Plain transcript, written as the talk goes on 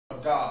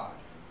of God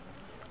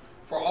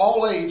for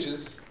all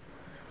ages.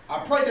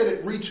 I pray that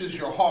it reaches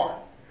your heart.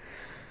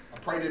 I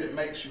pray that it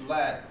makes you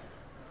laugh.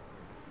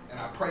 And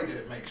I pray that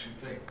it makes you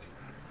think.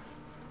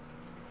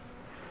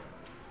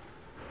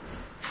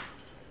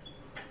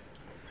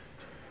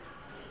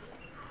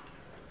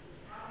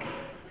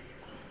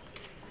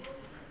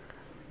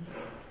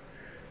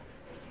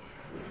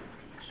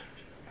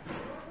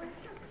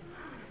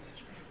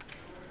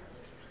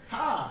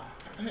 Hi.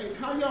 Hey,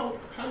 how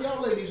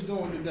y'all ladies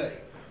doing today?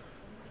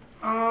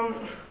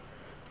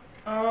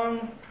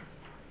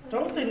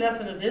 Don't say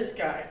nothing to this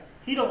guy.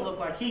 He don't look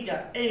like he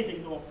got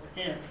anything going for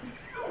him.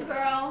 Oh,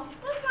 girl,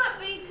 let's not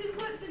be too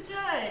quick to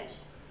judge.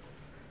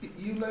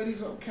 You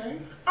ladies okay?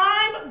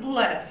 I'm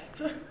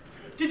blessed.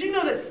 Did you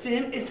know that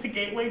sin is the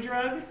gateway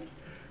drug?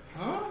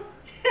 Huh?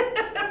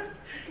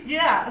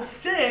 Yeah,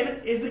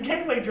 sin is a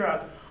gateway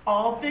drug.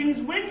 All things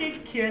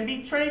wicked can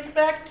be traced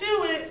back to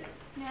it.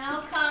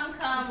 Now,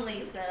 come,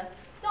 Lisa.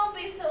 Don't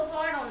be so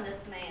hard on this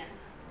man.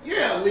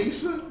 Yeah,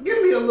 Lisa,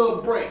 give me a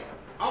little break.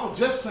 I was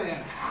just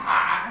saying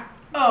hi.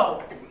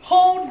 Oh,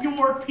 hold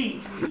your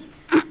peace,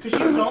 because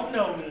you don't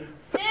know me.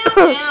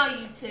 Now,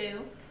 you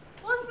two.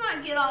 Let's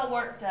not get all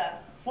worked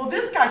up. Well,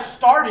 this guy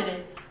started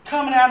it,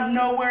 coming out of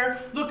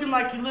nowhere, looking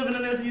like he living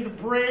under the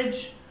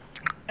bridge,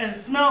 and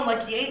smelling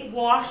like he ain't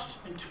washed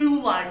in 2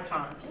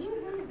 lifetimes.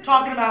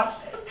 Talking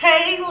about,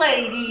 hey,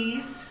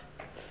 ladies.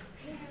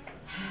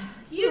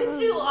 You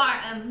two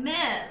are a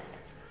mess.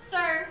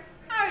 Sir,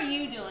 how are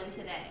you doing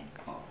today?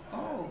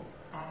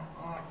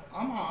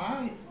 I'm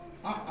alright.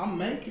 I'm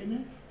making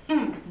it.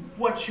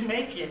 What you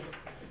making?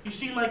 You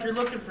seem like you're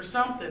looking for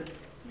something.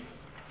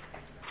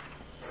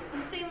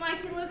 You seem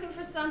like you're looking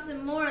for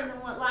something more than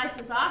what life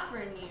is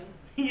offering you.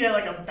 Yeah,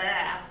 like a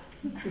bath.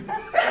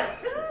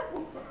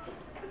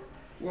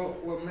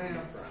 Well,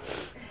 ma'am,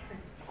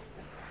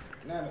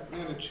 now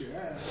that you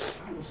asked,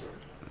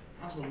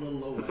 I was a little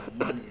low on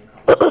money, and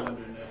I was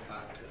wondering if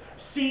I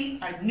could. See,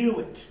 I knew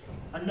it.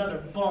 Another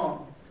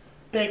bum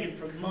begging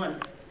for money.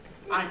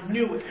 I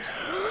knew it.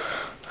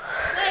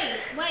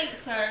 Wait,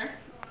 sir.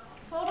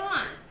 Hold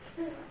on.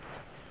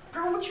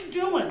 Girl, what you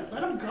doing?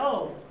 Let him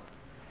go.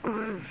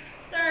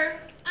 Sir,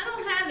 I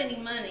don't have any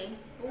money,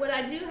 but what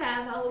I do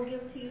have, I will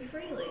give to you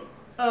freely.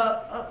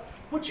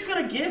 What you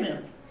gonna give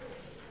him?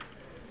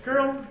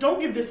 Girl, don't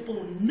give this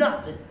fool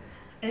nothing.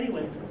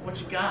 Anyways, what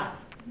you got?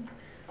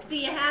 Do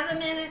you have a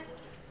minute?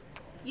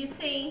 You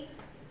see,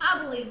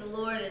 I believe the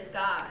Lord is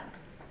God.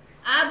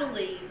 I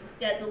believe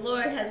that the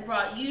Lord has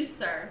brought you,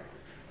 sir,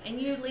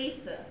 and you,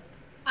 Lisa.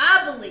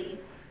 I believe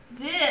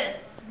this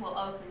will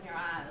open your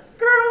eyes.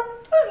 Girl,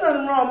 there's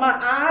nothing wrong with my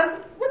eyes.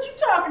 What you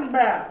talking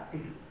about?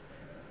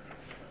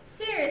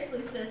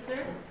 Seriously,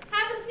 sister,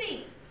 have a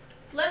seat.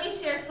 Let me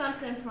share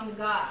something from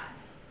God.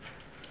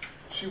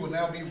 She will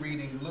now be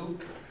reading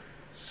Luke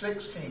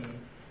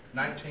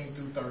 16:19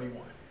 through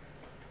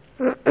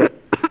 31.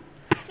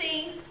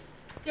 See,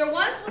 there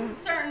once was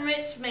a certain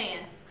rich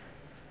man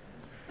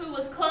who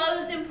was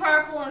clothed in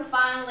purple and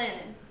fine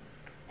linen,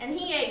 and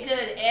he ate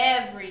good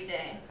every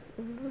day.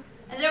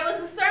 And there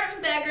was a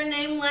certain beggar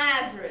named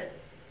Lazarus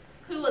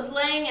who was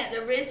laying at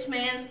the rich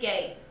man's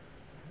gate,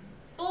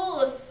 full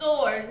of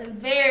sores and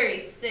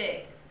very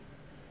sick.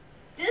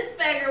 This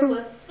beggar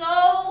was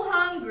so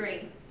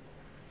hungry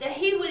that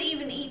he would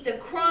even eat the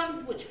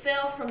crumbs which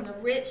fell from the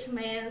rich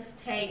man's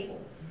table.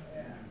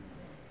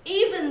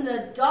 Even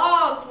the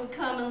dogs would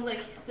come and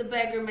lick the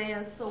beggar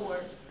man's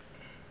sores.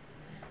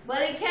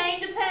 But it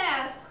came to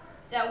pass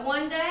that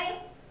one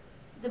day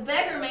the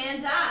beggar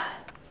man died,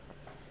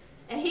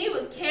 and he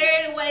was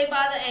carried away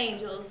by the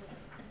angels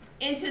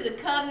into the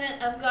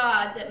covenant of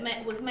God that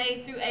was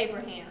made through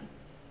Abraham.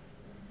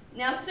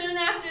 Now soon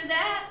after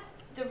that,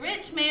 the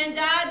rich man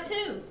died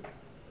too,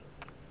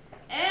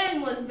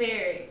 and was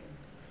buried.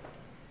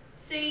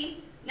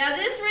 See, now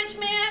this rich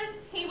man,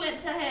 he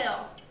went to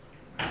hell.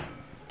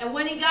 And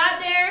when he got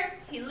there,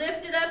 he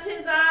lifted up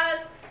his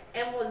eyes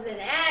and was in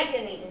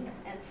agony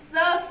and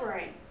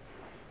suffering.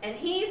 And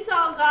he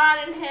saw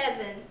God in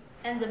heaven,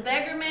 and the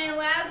beggar man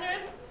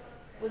Lazarus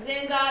was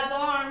in God's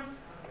arms.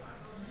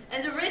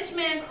 And the rich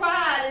man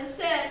cried and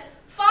said,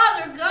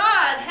 Father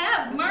God,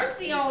 have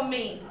mercy on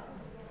me.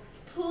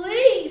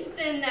 Please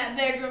send that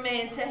beggar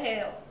man to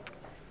hell,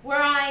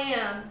 where I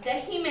am,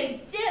 that he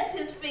may dip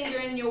his finger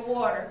in your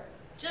water,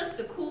 just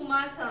to cool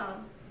my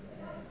tongue.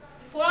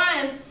 For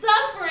I am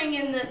suffering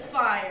in this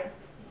fire.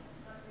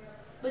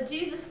 But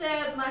Jesus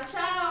said, my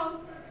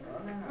child,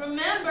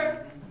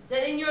 remember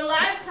that in your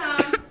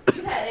lifetime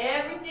you had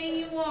everything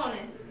you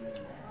wanted.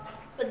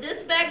 But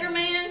this beggar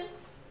man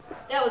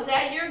that was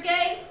at your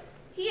gate,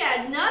 he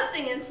had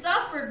nothing and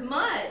suffered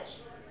much.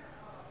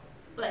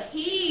 But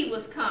he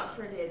was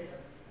comforted.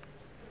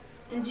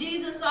 And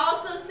Jesus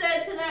also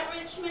said to that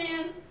rich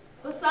man,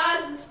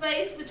 besides the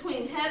space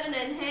between heaven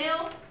and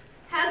hell,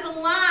 has a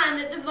line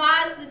that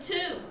divides the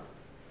two.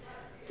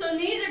 So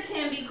neither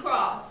can be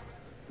crossed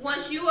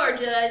once you are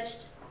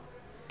judged,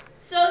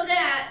 so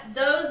that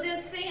those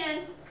that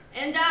sin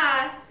and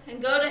die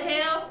and go to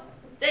hell,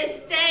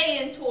 they stay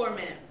in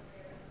torment.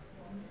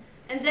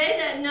 And they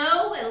that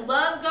know and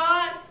love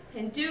God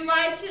and do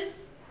righteous,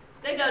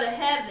 they go to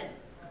heaven.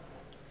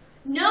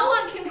 No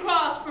one can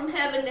cross from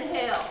heaven to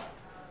hell,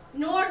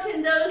 nor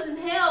can those in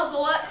hell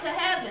go up to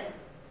heaven.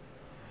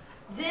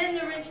 Then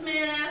the rich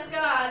man asked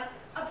God,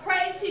 I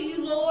pray to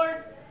you,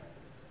 Lord,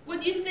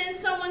 would you send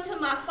someone to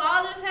my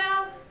father's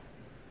house?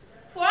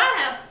 For I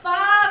have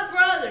 5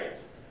 brothers,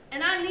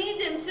 and I need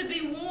them to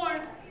be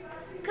warned,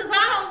 because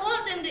I don't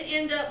want them to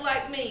end up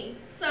like me,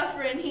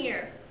 suffering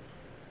here.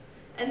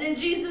 And then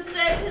Jesus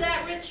said to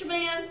that rich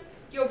man,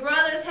 your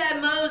brothers had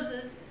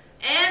Moses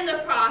and the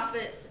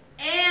prophets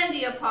and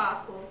the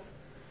apostles.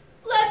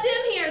 Let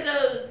them hear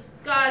those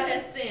God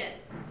has sent.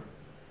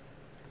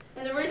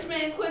 And the rich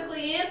man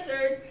quickly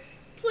answered,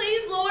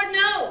 please, Lord,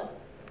 no.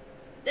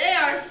 They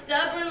are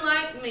stubborn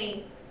like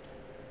me.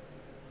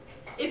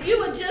 If you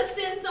would just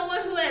send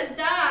someone who has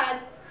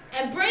died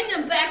and bring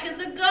them back as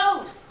a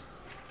ghost,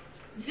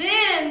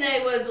 then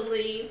they would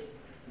believe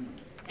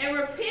and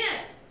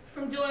repent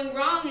from doing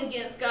wrong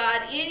against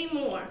God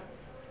anymore.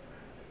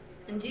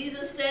 And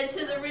Jesus said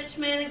to the rich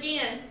man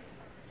again,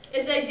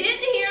 if they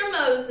didn't hear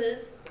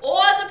Moses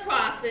or the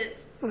prophets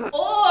or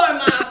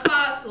my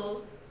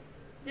apostles,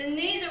 then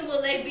neither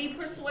will they be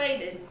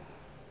persuaded.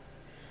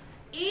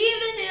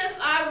 Even if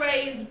I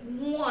raise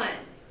one,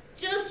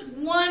 just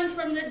one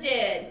from the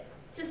dead,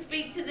 to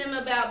speak to them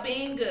about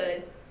being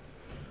good.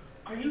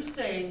 Are you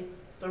saying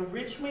the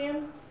rich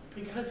man,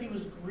 because he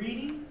was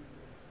greedy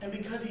and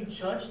because he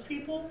judged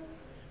people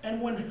and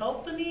wouldn't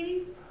help the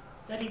needy,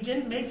 that he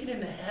didn't make it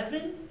into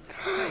heaven?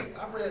 Hey,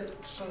 I read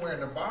somewhere in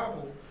the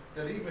Bible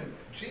that even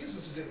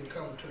Jesus didn't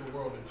come to the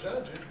world to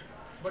judge it,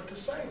 but to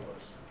save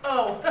us.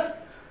 Oh,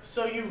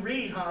 so you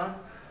read, huh?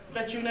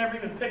 Bet you never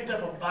even picked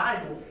up a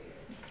Bible.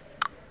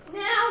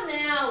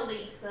 Now,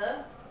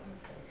 Lisa.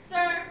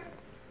 Sir,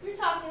 you're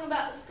talking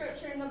about the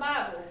scripture in the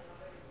Bible.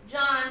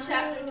 John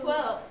chapter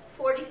 12,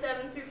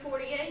 47 through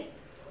 48.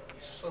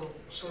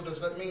 So does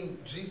that mean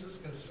Jesus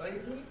can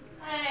save me?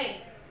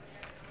 Hey.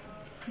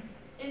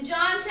 In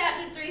John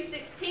chapter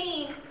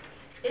 3:16,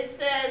 it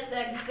says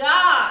that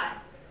God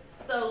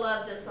so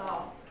loved us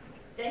all,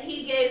 that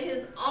he gave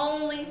his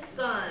only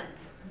son.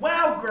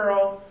 Wow,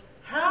 girl.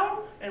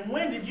 How and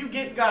when did you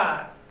get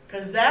God?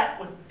 Because that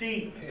was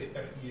deep.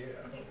 Yeah.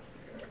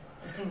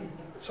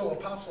 So,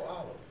 Apostle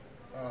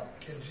Olive,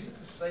 can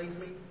Jesus save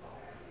me?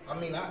 I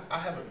mean, I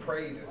haven't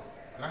prayed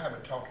and I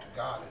haven't talked to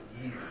God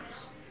in years.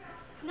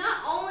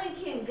 Not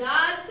only can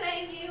God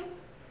save you,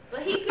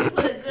 but he can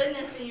put a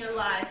goodness in your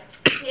life.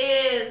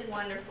 His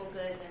wonderful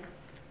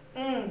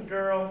goodness.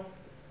 Girl,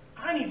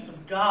 I need some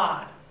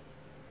God.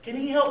 Can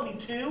he help me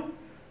too?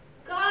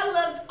 God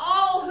loves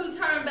all who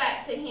turn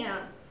back to him.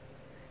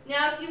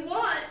 Now, if you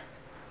want,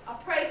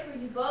 I'll pray for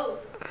you both.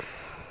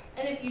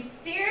 And if you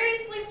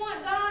seriously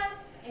want God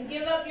and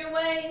give up your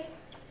ways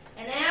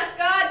and ask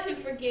God to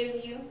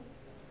forgive you,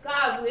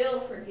 God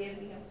will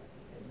forgive you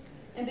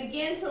and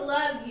begin to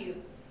love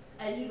you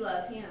as you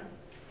love him.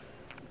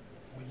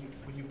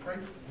 Will you pray for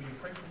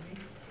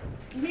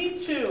me?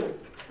 Me too.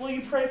 Will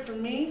you pray for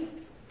me?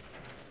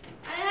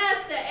 I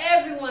ask that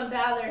everyone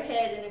bow their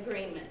head in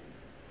agreement.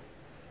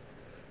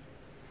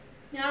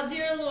 Now,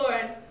 dear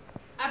Lord,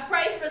 I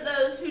pray for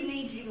those who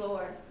need you,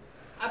 Lord.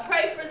 I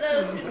pray for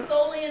those who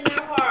solely in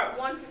their heart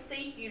want to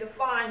seek you, to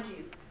find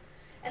you.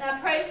 And I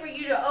pray for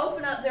you to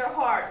open up their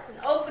hearts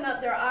and open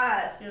up their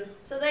eyes, Yes.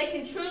 so they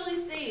can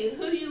truly see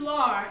who you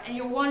are and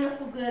your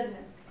wonderful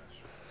goodness.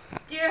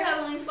 Dear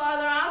Heavenly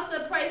Father, I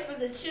also pray for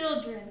the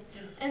children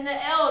and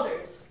the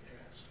elders,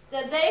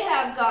 that they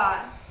have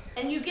God,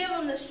 and you give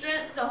them the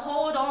strength to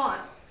hold on.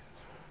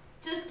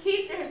 Just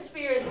keep their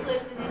spirits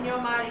lifted in your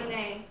mighty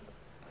name.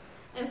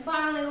 And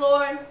finally,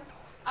 Lord,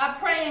 I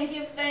pray and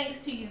give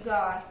thanks to you,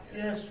 God.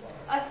 Yes, Father.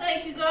 I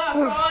thank you, God,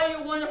 for all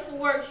your wonderful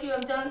works you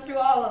have done through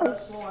all of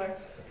us, Lord,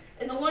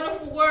 and the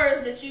wonderful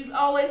words that you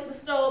always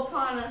bestow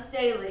upon us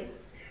daily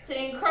to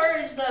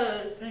encourage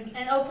those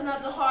and open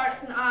up the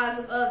hearts and eyes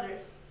of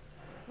others.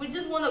 We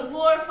just want to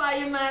glorify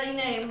your mighty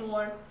name,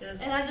 Lord,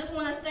 and I just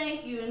want to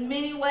thank you in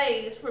many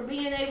ways for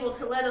being able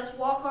to let us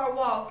walk our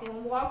walk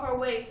and walk our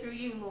way through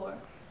you, Lord,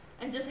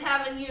 and just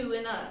having you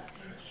in us.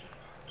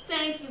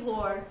 Thank you,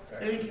 Lord.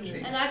 Thank you.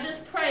 And I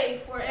just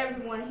pray for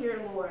everyone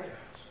here, Lord.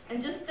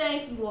 And just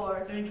thank you,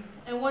 Lord. Thank you.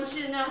 And want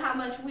you to know how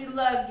much we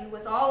love you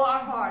with all our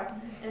heart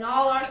and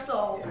all our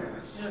soul.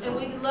 And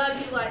we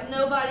love you like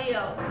nobody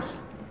else.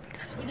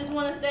 We just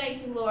want to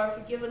thank you, Lord,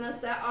 for giving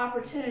us that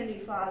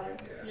opportunity, Father.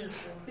 Yes,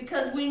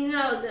 Because we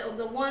know that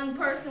the one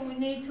person we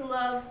need to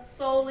love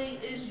solely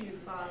is you,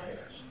 Father.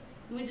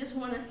 We just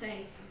want to thank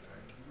you.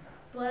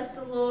 Bless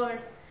the Lord,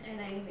 and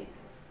amen.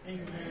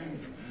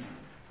 Amen.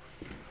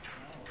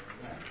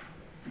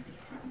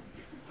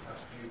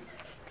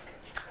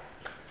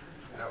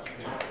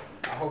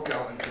 I hope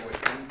y'all enjoyed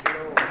it.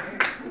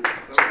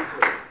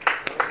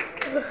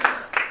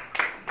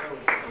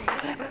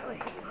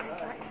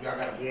 Y'all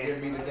gotta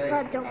forgive me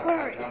today. Don't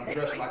worry. I'm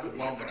dressed like a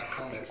bum, but I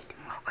come as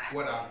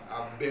what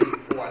I've been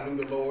before I knew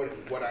the Lord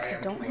and what I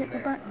am Don't through hit the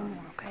now. button no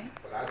more, okay?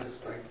 But I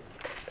just thank you.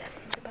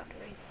 He's about to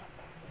read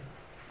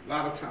something. A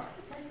lot of times.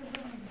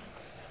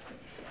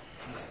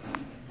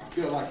 I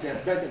feel like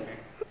that begging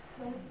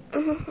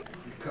man.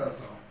 Because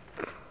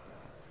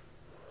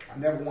I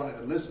never wanted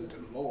to listen to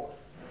the Lord.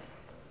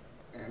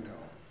 And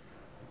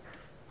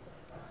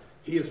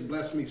he has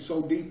blessed me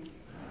so deeply.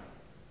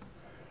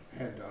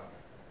 And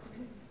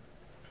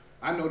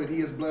I know that he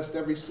has blessed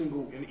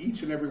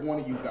each and every one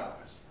of you guys.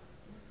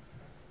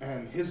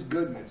 And his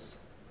goodness,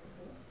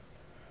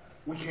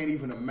 we can't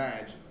even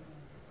imagine.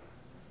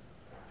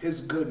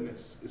 His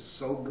goodness is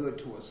so good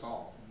to us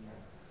all.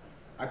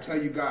 I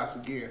tell you guys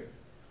again,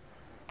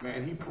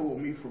 man, he pulled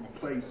me from a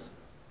place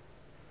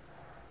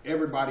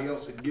everybody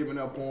else had given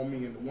up on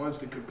me, and the ones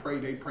that could pray,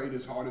 they prayed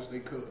as hard as they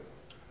could.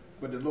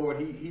 But the Lord,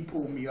 he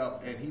pulled me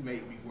up and he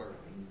made me worthy.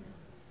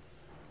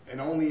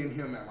 And only in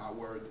him am I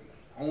worthy.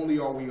 Only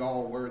are we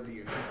all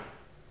worthy in him.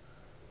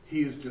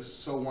 He is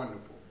just so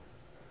wonderful.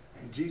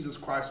 And Jesus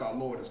Christ our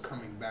Lord is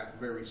coming back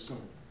very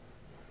soon.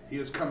 He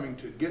is coming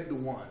to get the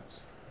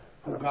ones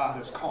who God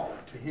has called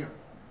to him.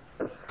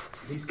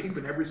 He's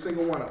keeping every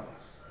single one of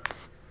us.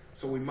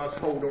 So we must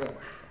hold on.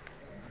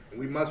 And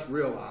we must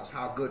realize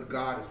how good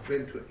God has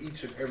been to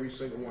each and every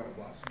single one of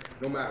us.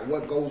 No matter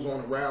what goes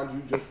on around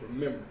you, just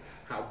remember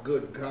how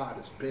good God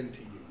has been to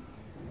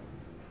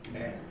you.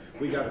 And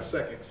we got a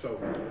second, so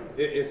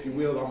if you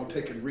will, I'm going to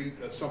take and read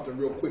something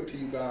real quick to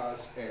you guys.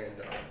 And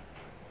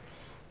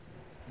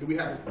do we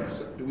have it? Is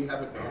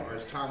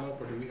time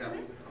up, or do we have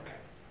it? Okay.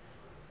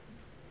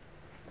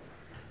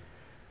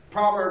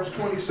 Proverbs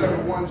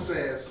 27:1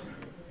 says,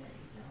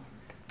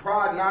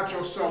 "Pride not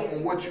yourself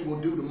on what you will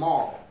do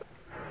tomorrow,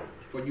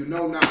 for you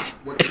know not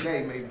what the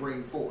day may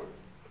bring forth."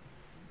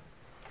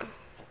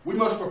 We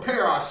must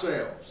prepare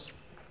ourselves.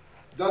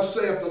 Thus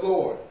saith the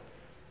Lord,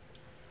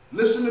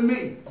 "Listen to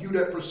me, you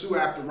that pursue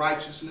after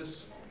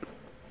righteousness,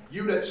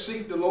 you that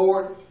seek the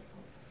Lord.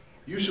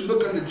 You should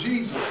look unto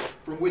Jesus,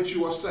 from which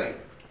you are saved,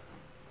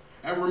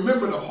 and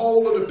remember the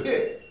hole of the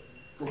pit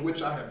from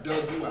which I have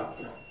dug you out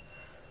from.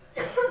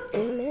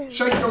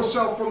 Shake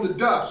yourself from the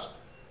dust,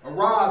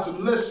 arise and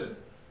listen.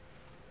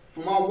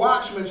 For my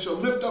watchman shall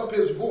lift up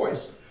his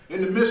voice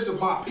in the midst of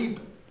my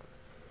people,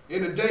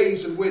 in the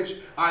days in which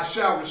I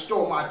shall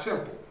restore my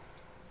temple.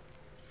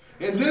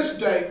 In this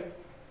day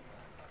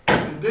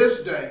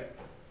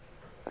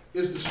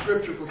is the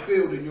scripture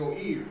fulfilled in your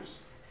ears.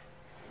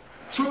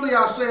 Truly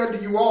I say unto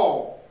you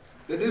all,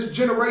 that this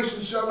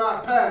generation shall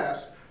not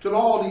pass till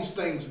all these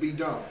things be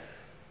done.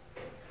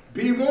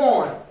 Be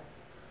warned,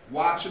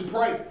 watch and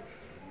pray,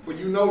 for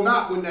you know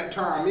not when that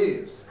time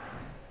is.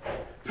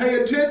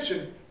 Pay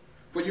attention,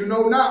 for you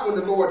know not when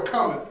the Lord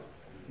cometh,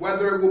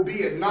 whether it will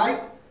be at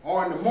night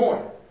or in the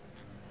morning.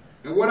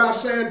 And what I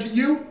say unto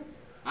you,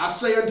 I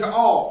say unto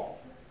all,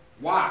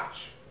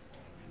 watch.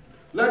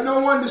 Let no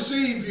one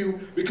deceive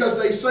you, because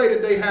they say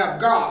that they have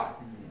God.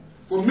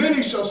 For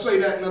many shall say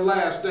that in the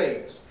last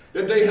days,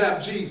 that they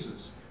have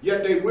Jesus,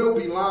 yet they will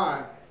be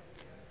lying.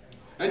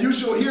 And you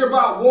shall hear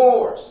about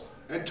wars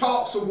and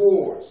talks of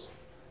wars,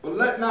 but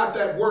let not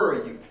that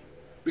worry you,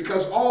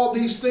 because all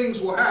these things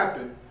will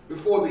happen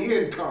before the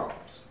end comes.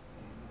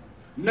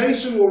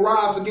 Nation will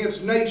rise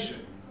against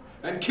nation,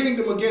 and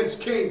kingdom against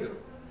kingdom,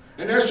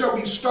 and there shall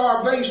be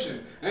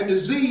starvation and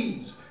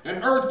disease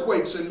and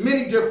earthquakes in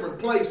many different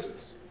places.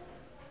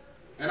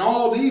 And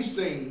all these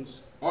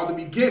things are the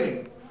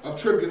beginning of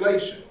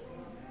tribulation.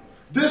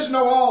 This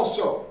know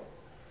also,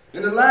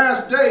 in the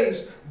last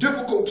days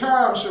difficult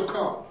times shall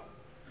come,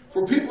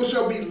 for people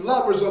shall be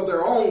lovers of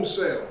their own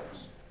selves,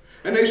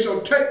 and they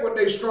shall take what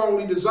they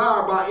strongly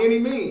desire by any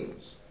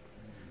means.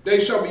 They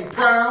shall be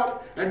proud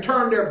and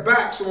turn their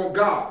backs on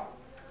God.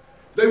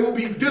 They will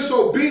be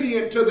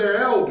disobedient to their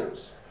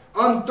elders,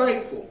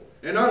 unthankful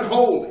and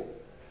unholy.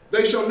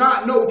 They shall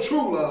not know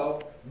true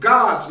love,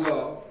 God's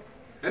love,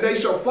 and they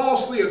shall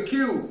falsely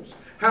accuse,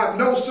 have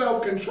no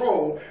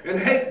self-control, and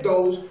hate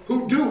those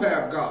who do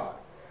have God.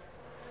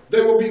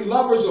 They will be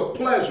lovers of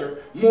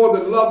pleasure more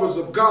than lovers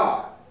of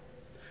God.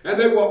 And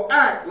they will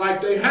act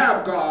like they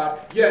have God,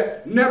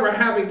 yet never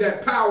having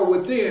that power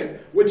within,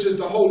 which is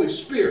the Holy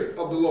Spirit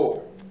of the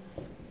Lord.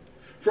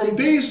 From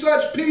these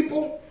such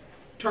people,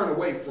 turn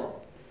away from.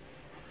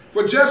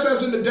 For just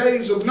as in the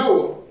days of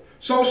Noah,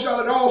 so shall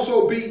it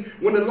also be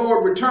when the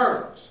Lord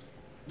returns.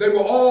 They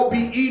will all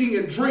be eating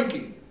and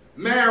drinking,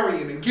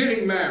 marrying and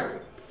getting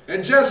married.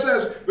 And just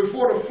as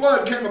before the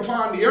flood came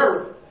upon the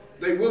earth,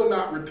 they will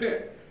not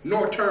repent,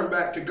 nor turn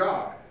back to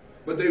God,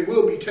 but they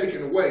will be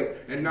taken away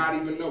and not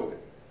even know it.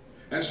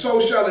 And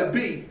so shall it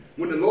be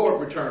when the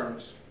Lord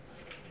returns.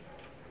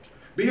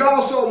 Be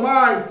also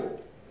mindful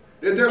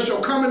that there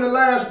shall come in the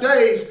last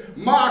days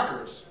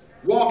mockers,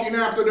 walking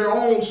after their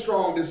own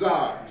strong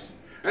desires.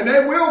 And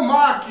they will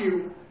mock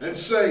you and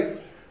say,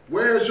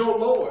 where's your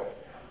Lord?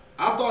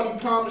 I thought he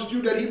promised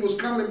you that he was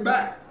coming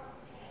back.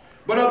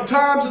 But of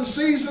times and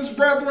seasons,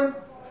 brethren,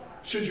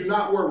 should you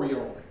not worry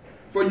on.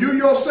 For you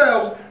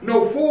yourselves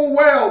know full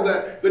well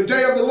that the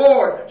day of the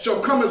Lord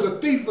shall come as a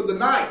thief of the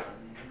night.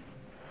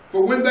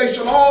 For when they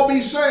shall all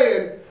be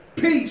saying,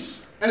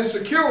 peace and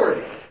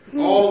security,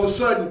 all of a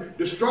sudden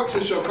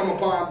destruction shall come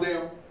upon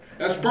them,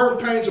 as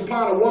birth pains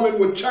upon a woman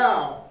with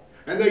child,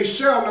 and they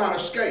shall not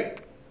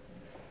escape.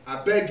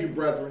 I beg you,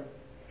 brethren,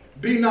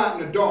 be not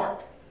in the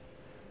dark,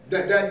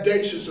 that that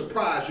day should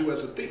surprise you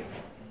as a thief.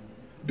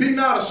 Be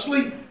not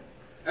asleep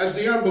as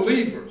the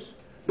unbelievers,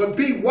 but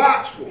be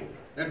watchful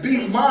and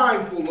be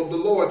mindful of the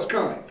Lord's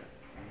coming.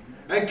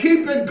 And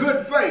keep in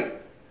good faith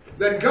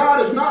that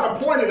God has not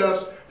appointed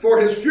us for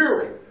his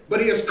fury,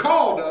 but he has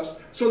called us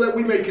so that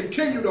we may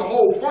continue to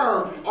hold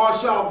firm our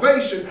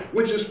salvation,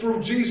 which is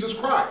through Jesus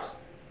Christ.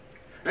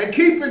 And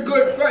keep in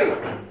good faith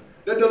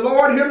that the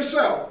Lord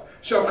himself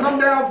shall come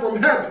down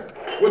from heaven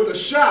with a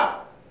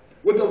shout,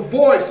 with the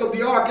voice of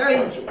the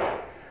archangel,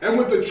 and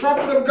with the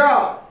trumpet of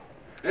God,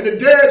 and the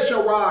dead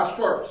shall rise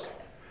first.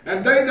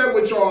 And they that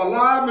which are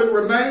alive and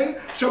remain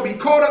shall be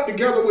caught up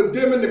together with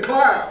them in the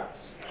clouds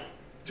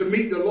to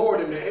meet the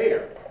Lord in the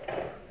air.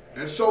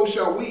 And so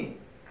shall we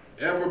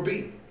ever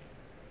be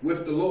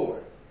with the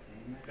Lord.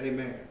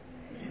 Amen.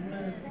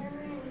 Amen.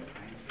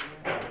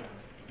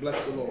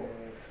 Bless the Lord.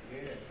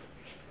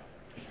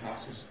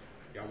 Apostles,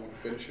 y'all want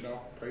to finish it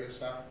off? Pray us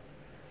out?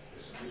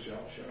 This is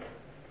y'all show.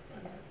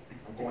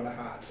 I'm going to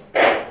hide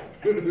something.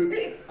 I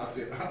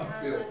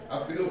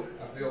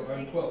feel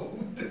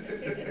unclothed.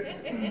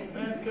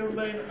 Ask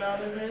everybody to bow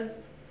their heads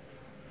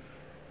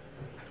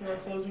for our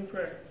closing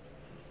prayer.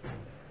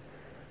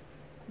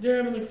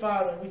 Dear Heavenly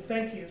Father, we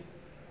thank you.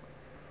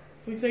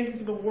 We thank you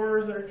for the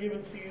words that are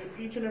given to you,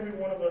 each and every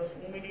one of us,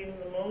 when we need them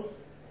the most.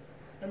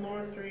 And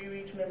Lord, through you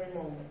each and every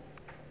moment.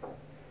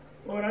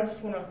 Lord,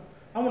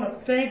 I want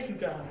to thank you,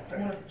 God. I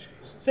want to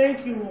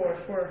thank you, Lord,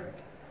 for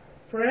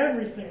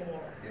everything,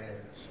 Lord. Yes.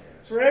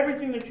 For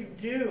everything that you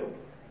do.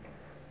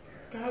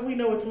 God, we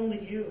know it's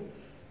only you.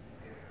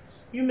 Yes.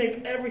 You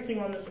make everything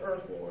on this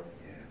earth, Lord.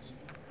 Yes.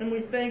 And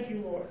we thank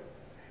you, Lord.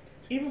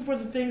 Even for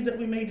the things that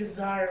we may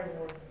desire,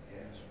 Lord.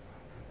 Yes.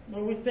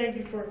 Lord, we thank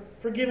you for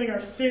forgiving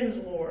our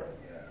sins, Lord.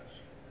 Yes.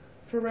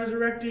 For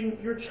resurrecting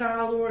your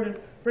child, Lord, and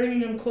bringing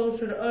him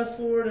closer to us,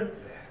 Lord, and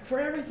for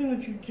everything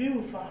that you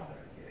do, Father.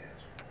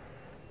 Yes.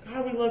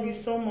 God, we love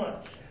you so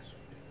much. Yes.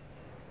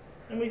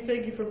 And we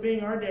thank you for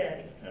being our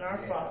daddy and our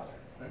Yes. father.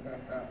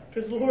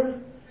 Because,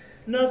 Lord,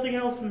 nothing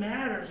else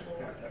matters,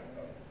 Lord.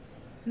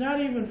 Not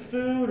even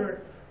food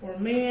or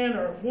man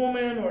or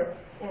woman or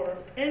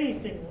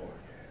anything, Lord.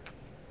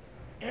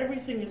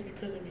 Everything is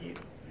because of you.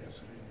 Yes,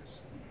 it is.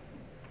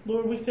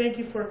 Lord, we thank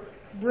you for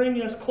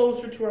bringing us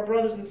closer to our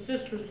brothers and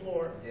sisters,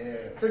 Lord.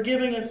 Yes. For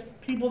giving us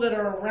people that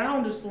are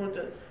around us, Lord,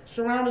 that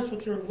surround us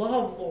with your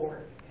love,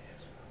 Lord.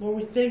 Lord,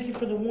 we thank you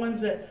for the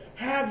ones that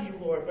have you,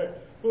 Lord.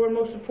 But, Lord,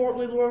 most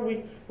importantly, Lord,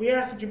 we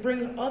ask that you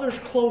bring others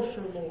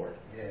closer, Lord.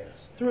 Yes.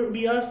 Through it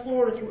be us,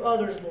 Lord, or through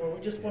others, Lord.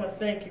 We just want to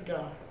thank you,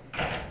 God.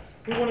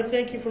 We want to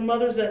thank you for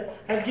mothers that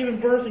have given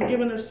birth and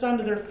given their son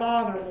to their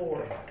father,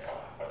 Lord.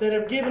 That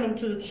have given them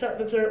to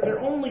their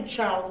only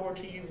child, Lord,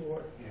 to you,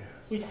 Lord. Yes.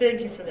 We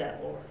thank you for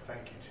that, Lord.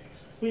 Thank you,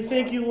 Jesus. We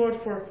thank you,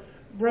 Lord, for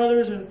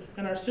brothers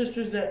and our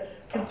sisters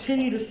that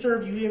continue to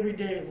serve you every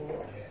day,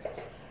 Lord. Yes.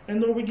 And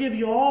Lord, we give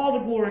you all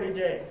the glory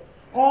today.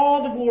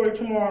 All the glory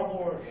tomorrow,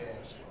 Lord. Yes.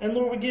 And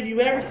Lord, we give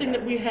you everything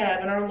that we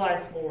have in our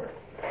life, Lord.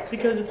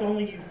 Because it's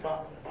only you,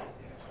 Father.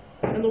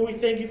 And Lord, we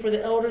thank you for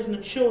the elders and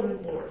the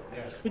children, Lord.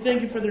 Yes. We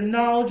thank you for their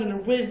knowledge and their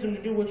wisdom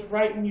to do what's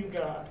right in you,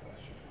 God.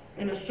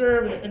 And to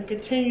serve and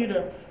continue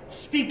to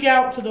speak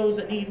out to those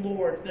that need,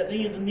 Lord, that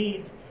they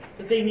need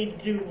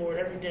to do, Lord,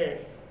 every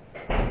day.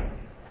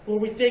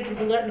 Lord, we thank you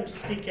for letting them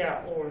speak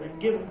out, Lord, and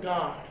give them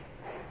God.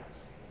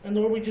 And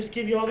Lord, we just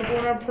give you all the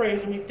glory and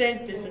praise, and we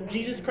thank this in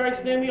Jesus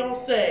Christ's name. We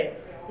all say,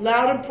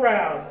 loud and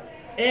proud,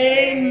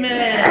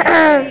 Amen.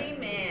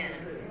 Amen.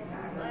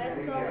 Bless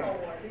the Lord.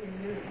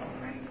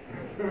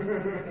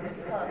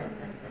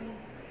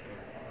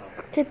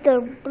 Hit the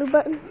blue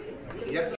button. Yes.